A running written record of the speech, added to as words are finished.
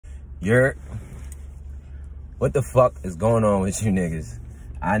What the fuck is going on with you niggas?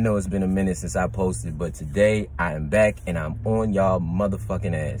 I know it's been a minute since I posted, but today I am back and I'm on y'all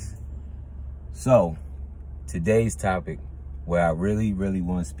motherfucking ass. So, today's topic, where I really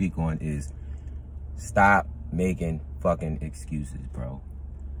want to speak on is stop making fucking excuses, bro.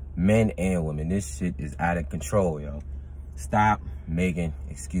 Men and women, this shit is out of control, yo. Stop making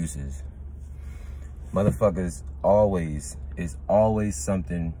excuses. Motherfuckers is always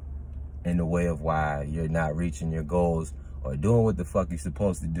something in the way of why you're not reaching your goals or doing what the fuck you're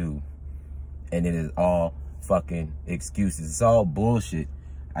supposed to do. And it is all fucking excuses. It's all bullshit.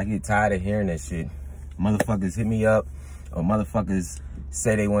 I get tired of hearing that shit. Motherfuckers hit me up, or motherfuckers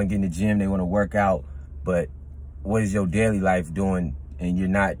say they want to get in the gym, they want to work out, but what is your daily life doing? And your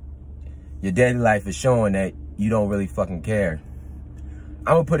daily life is showing that you don't really fucking care.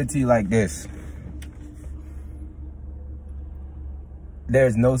 I'm gonna put it to you like this.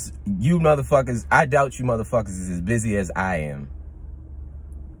 There's no, you motherfuckers, I doubt you motherfuckers is as busy as I am.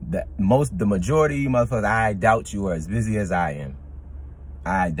 The majority of you motherfuckers, I doubt you are as busy as I am.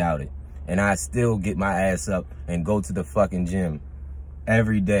 I doubt it. And I still get my ass up and go to the fucking gym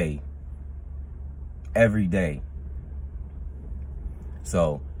every day. Every day.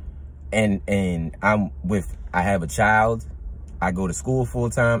 So, and I have a child, I go to school full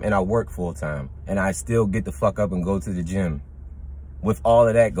time, and I work full time. And I still get the fuck up and go to the gym. With all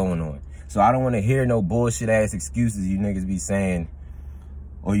of that going on. So I don't want to hear no bullshit ass excuses you niggas be saying,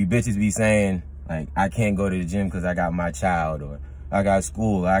 or you bitches be saying, like, I can't go to the gym because I got my child, or I got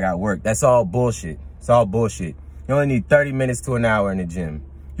school, or I got work. That's all bullshit. It's all bullshit. You only need 30 minutes to an hour in the gym.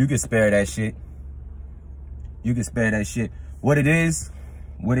 You can spare that shit. You can spare that shit. What it is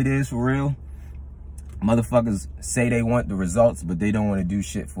for real, motherfuckers say they want the results, but they don't want to do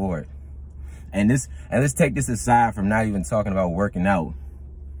shit for it. And let's take this aside from not even talking about working out.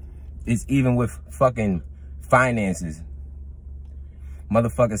 It's even with fucking finances.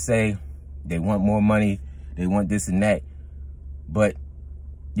 Motherfuckers say they want more money, they want this and that, but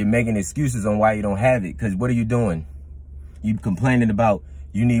you're making excuses on why you don't have it. Because what are you doing? You complaining about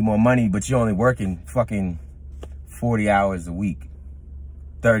you need more money, but you're only working fucking 40 hours a week,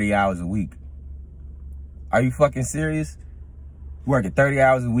 30 hours a week. Are you fucking serious? Working 30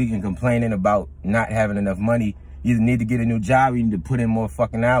 hours a week and complaining about not having enough money. You either need to get a new job or you need to put in more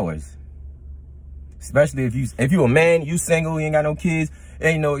fucking hours. Especially if you a man, you single, you ain't got no kids, there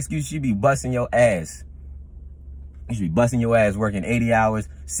ain't no excuse. You be busting your ass. You should be busting your ass working 80 hours,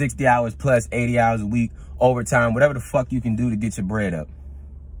 60 hours plus 80 hours a week, overtime, whatever the fuck you can do to get your bread up.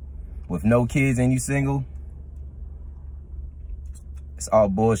 With no kids and you single, it's all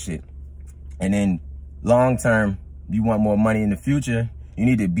bullshit. And then long term, you want more money in the future, you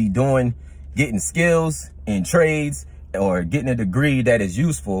need to be getting skills in trades or getting a degree that is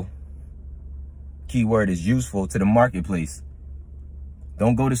useful. Keyword is useful to the marketplace.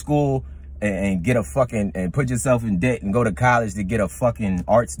 Don't go to school and get a fucking, and put yourself in debt and go to college to get a fucking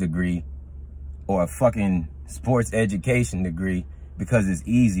arts degree or a fucking sports education degree because it's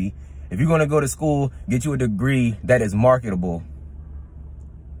easy. If you're gonna go to school, get you a degree that is marketable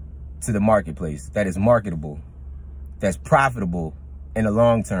to the marketplace, that is marketable, that's profitable in the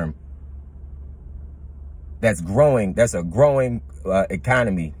long term, that's growing, that's a growing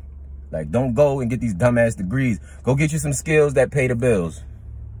economy. Like, don't go and get these dumbass degrees. Go get you some skills that pay the bills.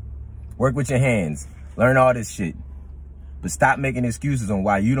 Work with your hands. Learn all this shit. But stop making excuses on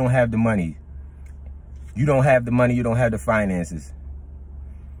why you don't have the money. You don't have the money, you don't have the finances.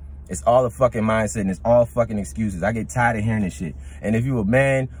 It's all a fucking mindset and it's all fucking excuses. I get tired of hearing this shit. And if you a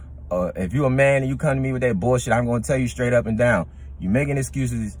man, and you come to me with that bullshit, I'm going to tell you straight up and down. You making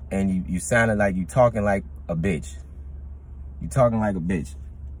excuses and you sounding like you talking like a bitch. You talking like a bitch.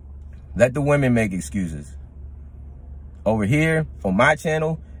 Let the women make excuses. Over here on my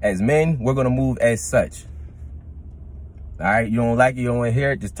channel, as men, we're going to move as such. All right? You don't like it, you don't want to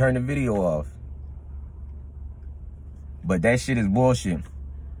hear it, just turn the video off. But that shit is bullshit.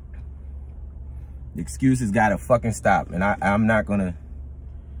 The excuses got to fucking stop. And I'm not going to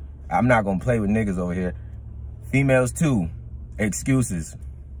play with niggas over here. Females too. Excuses.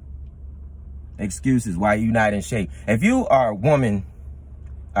 Excuses why you not in shape. If you are a woman,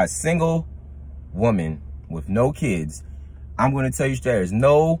 a single woman with no kids, I'm going to tell you straight, there's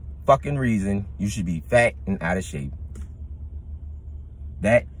no fucking reason you should be fat and out of shape.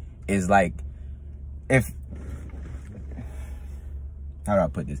 That is like, how do I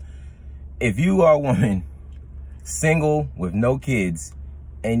put this? If you are a woman, single with no kids,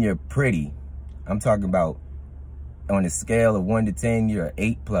 and you're pretty, I'm talking about on a scale of 1 to 10, you're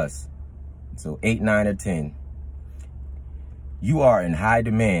an 8+. So 8, 9, or 10. You are in high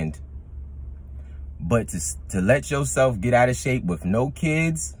demand But to let yourself get out of shape with no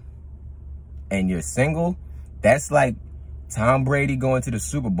kids and you're single, that's like Tom Brady going to the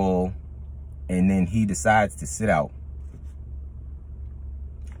Super Bowl and then he decides to sit out.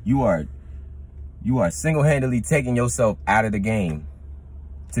 You are single-handedly taking yourself out of the game.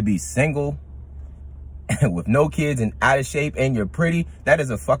 To be single with no kids and out of shape and you're pretty, that is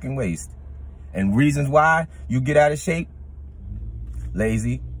a fucking waste. And reasons why you get out of shape: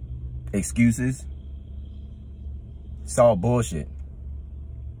 lazy, excuses. It's all bullshit.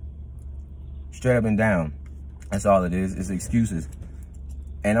 Straight up and down. That's all it is. It's excuses.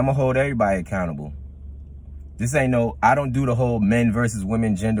 And I'm gonna hold everybody accountable. This ain't no, I don't do the whole men versus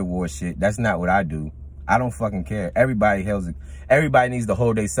women gender war shit. That's not what I do. I don't fucking care. Everybody needs to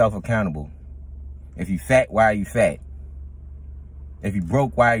hold themselves accountable. If you fat, why are you fat? If you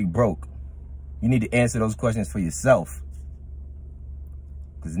broke, why are you broke? You need to answer those questions for yourself.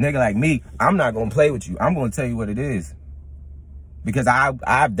 Because nigga like me, I'm not going to play with you. I'm going to tell you what it is. Because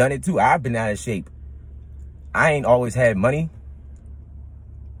I've done it too. I've been out of shape. I ain't always had money.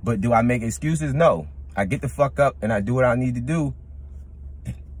 But do I make excuses? No. I get the fuck up and I do what I need to do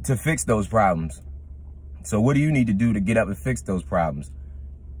to fix those problems. So what do you need to do to get up and fix those problems?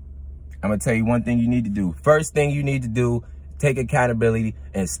 I'm going to tell you one thing you need to do. First thing you need to do, take accountability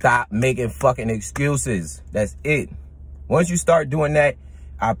and stop making fucking excuses. That's it. Once you start doing that,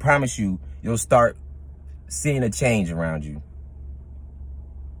 I promise you, you'll start seeing a change around you.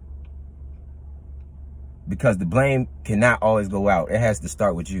 Because the blame cannot always go out. It has to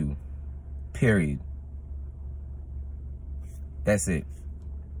start with you. Period. That's it.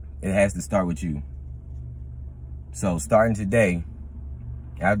 It has to start with you. So starting today,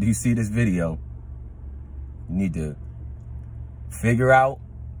 after you see this video, you need to figure out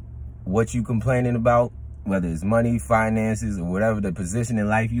what you complaining about, whether it's money, finances, or whatever the position in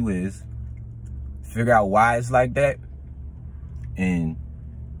life you is. Figure out why it's like that and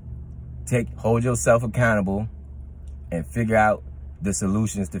hold yourself accountable and figure out the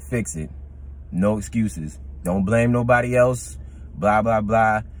solutions to fix it. No excuses. Don't blame nobody else. Blah, blah,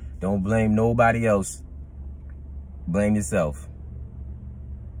 blah. Don't blame nobody else. Blame yourself.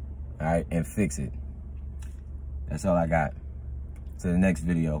 All right, and fix it. That's all I got. To the next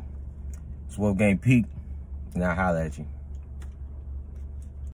video. It's Wolfgang Peak, and I'll holler at you.